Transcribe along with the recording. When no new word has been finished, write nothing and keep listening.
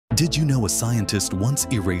Did you know a scientist once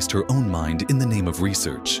erased her own mind in the name of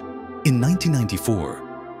research? In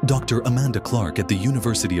 1994, Dr. Amanda Clark at the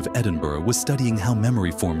University of Edinburgh was studying how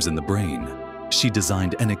memory forms in the brain. She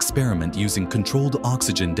designed an experiment using controlled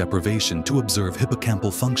oxygen deprivation to observe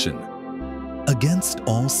hippocampal function. Against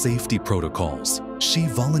all safety protocols, she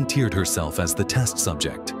volunteered herself as the test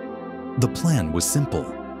subject. The plan was simple: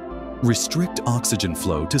 restrict oxygen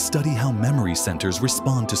flow to study how memory centers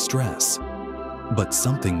respond to stress. But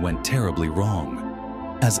something went terribly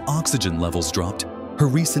wrong. As oxygen levels dropped, her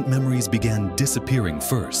recent memories began disappearing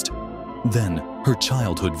first. Then, her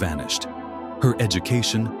childhood vanished. Her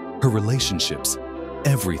education, her relationships,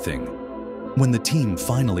 everything. When the team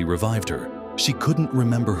finally revived her, she couldn't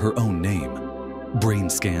remember her own name. Brain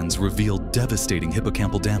scans revealed devastating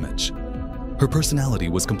hippocampal damage. Her personality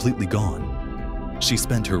was completely gone. She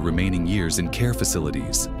spent her remaining years in care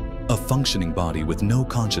facilities, a functioning body with no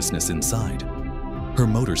consciousness inside. Her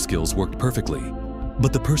motor skills worked perfectly,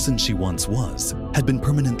 but the person she once was had been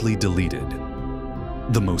permanently deleted.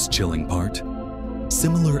 The most chilling part?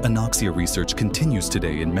 Similar anoxia research continues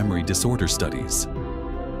today in memory disorder studies.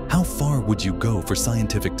 How far would you go for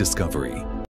scientific discovery?